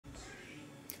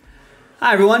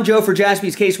Hi everyone, Joe for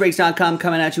JaspysCaseBreaks.com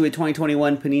coming at you with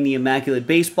 2021 Panini Immaculate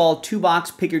Baseball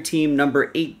 2-box pick your team number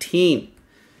 18.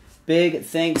 Big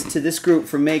thanks to this group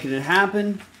for making it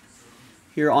happen.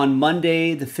 Here on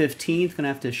Monday the 15th, gonna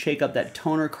have to shake up that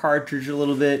toner cartridge a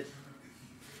little bit.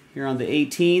 Here on the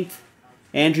 18th,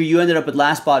 Andrew, you ended up with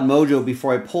Last Spot Mojo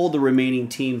before I pulled the remaining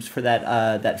teams for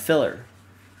that filler,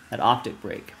 that optic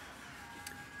break.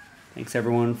 Thanks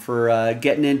everyone for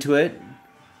getting into it.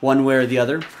 One way or the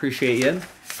other. Appreciate you.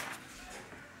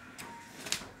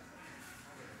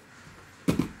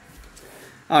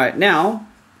 All right, now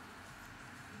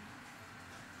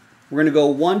we're going to go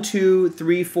 1, 2,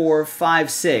 3, 4,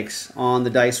 5, 6 on the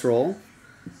dice roll.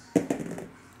 And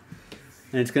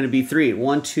it's going to be 3.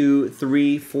 1, 2,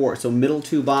 3, 4. So middle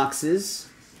two boxes.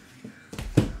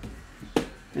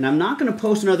 And I'm not going to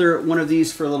post another one of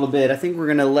these for a little bit. I think we're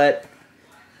going to let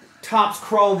Topps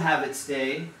Chrome have it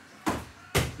stay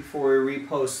before we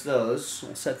repost those.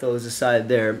 We'll set those aside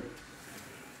there.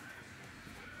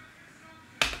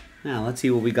 Now, let's see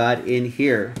what we got in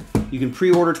here. You can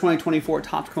pre-order 2024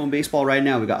 Topps Chrome Baseball right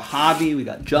now. We got Hobby, we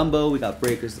got Jumbo, we got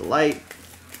Breakers Delight.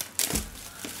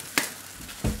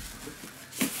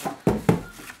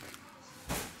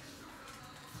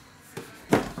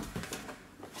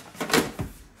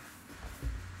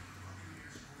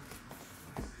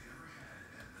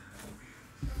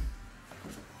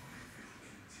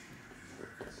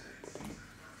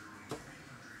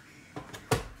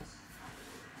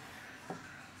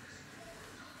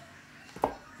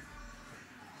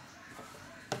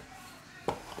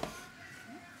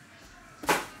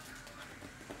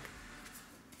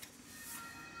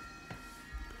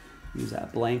 Use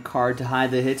that blank card to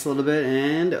hide the hits a little bit,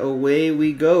 and away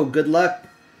we go. Good luck.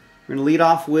 We're going to lead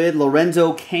off with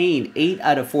Lorenzo Cain, 8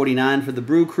 out of 49 for the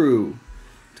Brew Crew.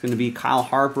 It's going to be Kyle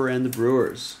Harper and the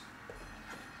Brewers.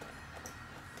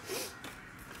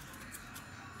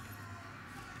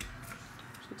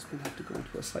 Just going to have to go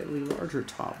into a slightly larger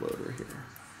top loader here.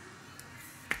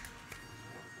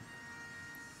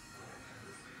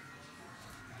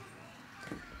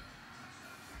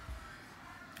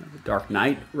 The Dark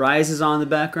Knight Rises on the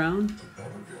background.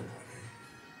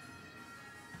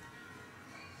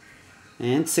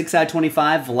 And 6 out of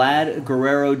 25, Vlad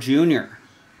Guerrero Jr.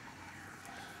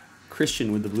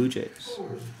 Christian with the Blue Jays.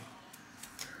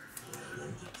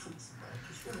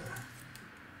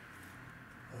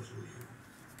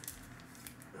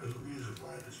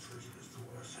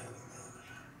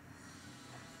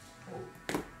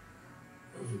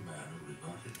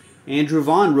 Andrew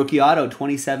Vaughn, rookie auto,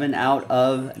 27 out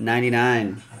of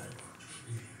 99.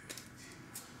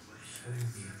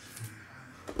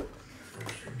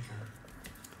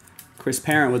 Chris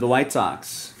Parent with the White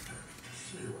Sox.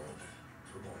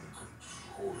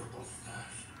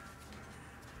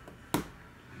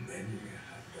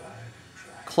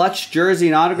 Clutch jersey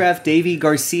and autograph, Davy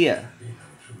Garcia,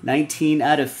 19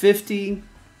 out of 50.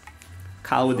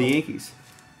 Kyle with the Yankees.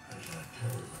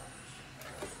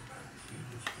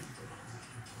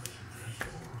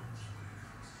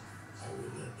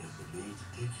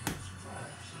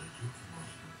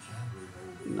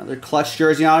 Another clutch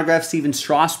jersey autograph, Steven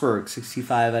Strasburg,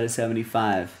 65 out of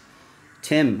 75.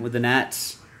 Tim with the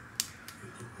Nats.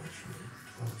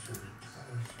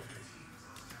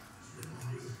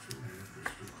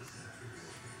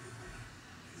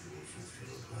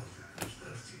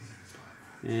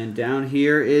 And down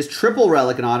here is triple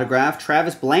relic and autograph,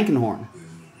 Travis Blankenhorn,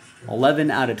 11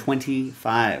 out of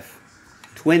 25.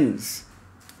 Twins,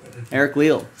 Eric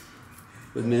Leal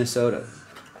with Minnesota.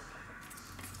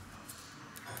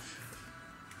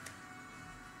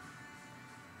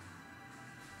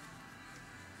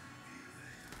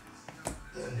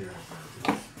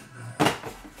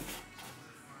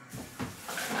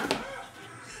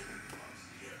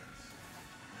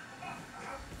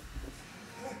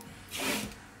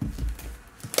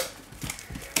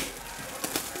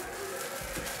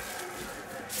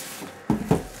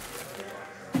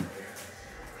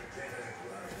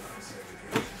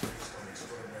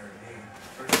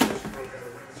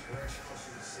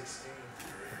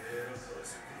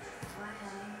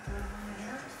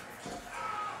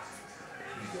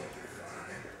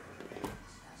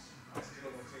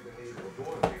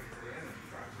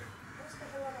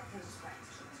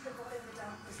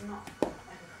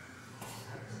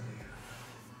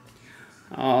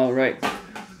 All right.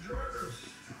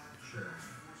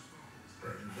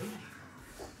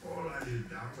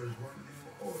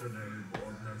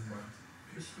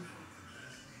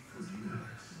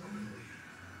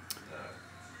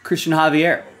 Christian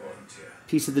Javier,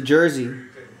 piece of the jersey,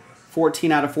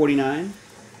 14 out of 49.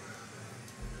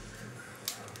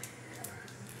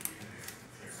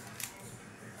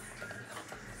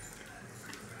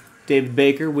 David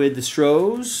Baker with the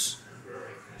Stros.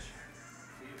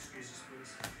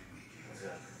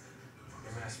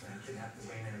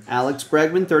 Alex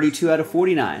Bregman, 32 out of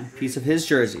 49. Piece of his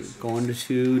jersey. Going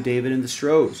to David and the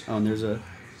Stros. Oh, and there's a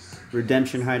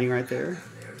redemption hiding right there.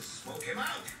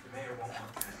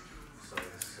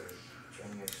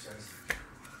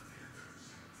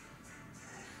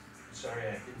 Sorry,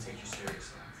 I didn't take you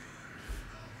seriously.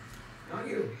 Not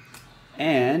you.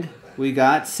 And we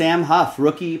got Sam Huff,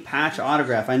 rookie patch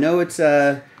autograph. I know it's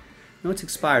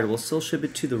expired. We'll still ship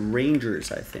it to the Rangers,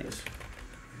 I think.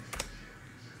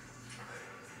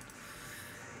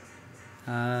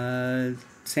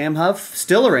 Sam Huff,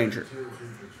 still a Ranger.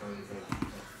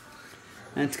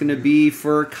 That's going to be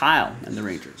for Kyle and the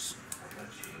Rangers.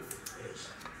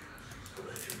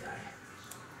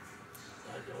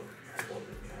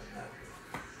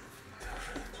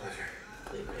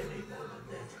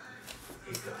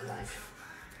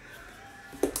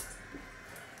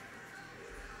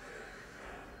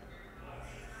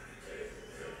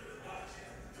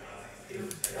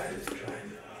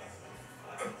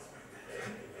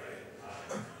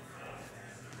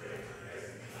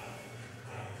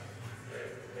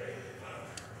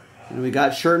 And we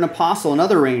got Shirt and Apostle,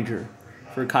 another Ranger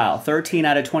for Kyle. 13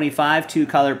 out of 25,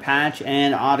 2-color patch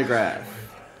and autograph.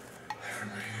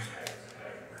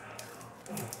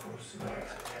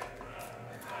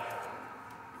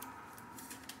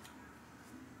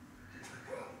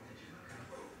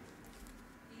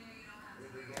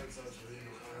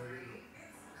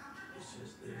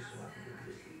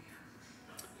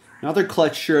 Another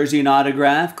clutch jersey and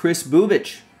autograph, Chris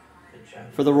Bubich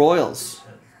for the Royals.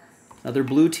 Another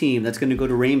blue team. That's going to go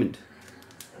to Raymond.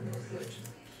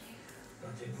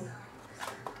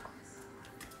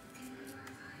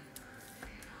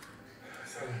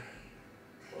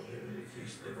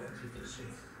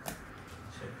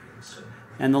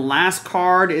 And the last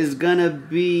card is going to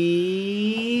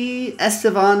be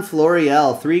Estevan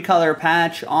Florial. 3-color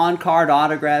patch, on-card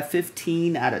autograph,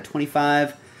 15 out of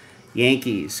 25.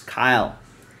 Yankees. Kyle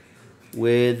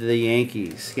with the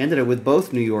Yankees. He ended up with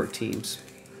both New York teams.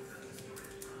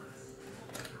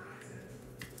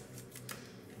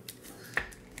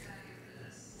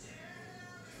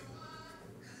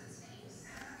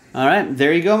 All right,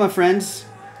 there you go, my friends.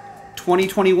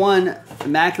 2021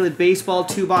 Immaculate Baseball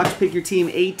 2-box Pick Your Team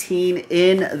 18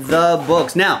 in the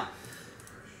books. Now,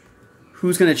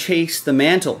 who's going to chase the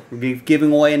mantle? We're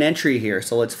giving away an entry here,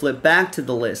 so let's flip back to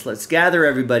the list. Let's gather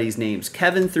everybody's names.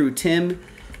 Kevin through Tim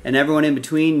and everyone in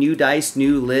between. New dice,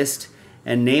 new list,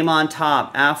 and name on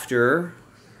top after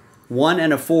 1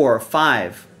 and a 4,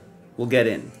 5 will get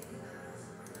in.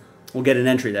 We'll get an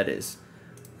entry, that is.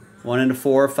 1 and a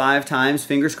 4, 5 times.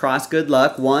 Fingers crossed. Good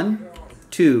luck. 1,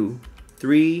 2,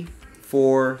 3,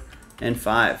 4, and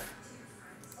 5.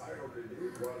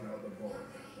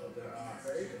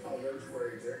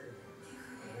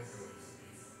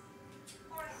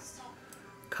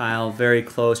 Kyle, very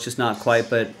close, just not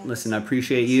quite. But listen, I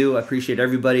appreciate you. I appreciate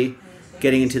everybody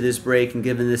getting into this break and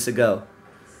giving this a go.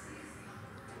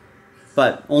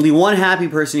 But only one happy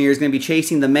person here is going to be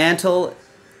chasing the mantle.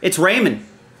 It's Raymond.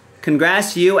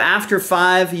 Congrats to you. After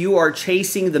 5, you are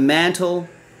chasing the mantle.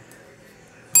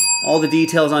 All the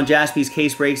details on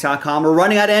jaspyscasebreaks.com. We're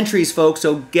running out of entries, folks,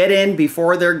 so get in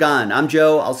before they're gone. I'm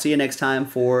Joe. I'll see you next time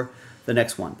for the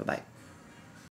next one. Bye-bye.